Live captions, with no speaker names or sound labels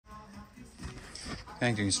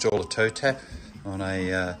Going to install a toe tap on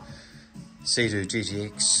a Seadoo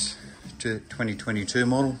GTX 2022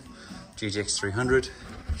 model, GTX300.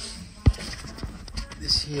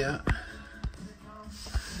 This here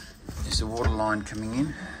is the water line coming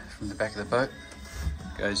in from the back of the boat.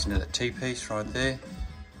 Goes into that T-piece right there.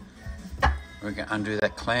 We're going to undo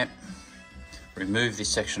that clamp, remove this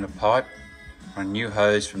section of pipe, run a new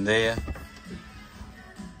hose from there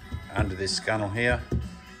under this gunnel here.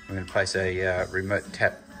 We're going to place a remote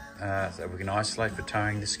tap so we can isolate for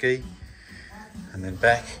towing the ski, and then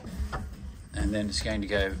back, and then it's going to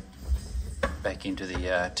go back into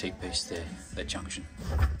the T-piece there, that junction.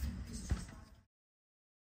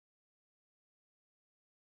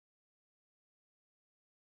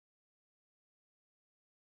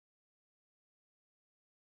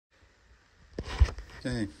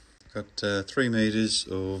 Okay, got 3 meters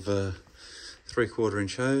of 3/4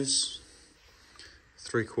 inch hose,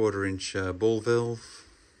 3/4 inch ball valve,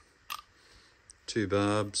 2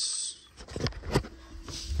 barbs.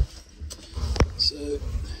 So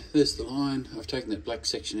there's the line. I've taken that black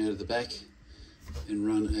section out of the back and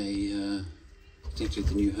run potentially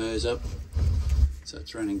the new hose up. So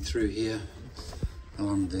it's running through here,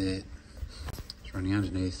 along there. It's running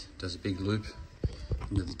underneath, does a big loop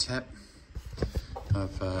into the tap.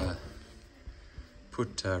 I've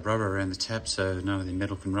put rubber around the tap so none of the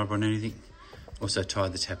metal can rub on anything. Also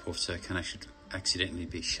tied the tap off so it can't actually accidentally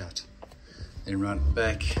be shut. Then run it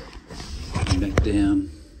back and back down.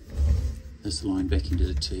 There's the line back into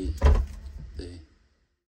the T there.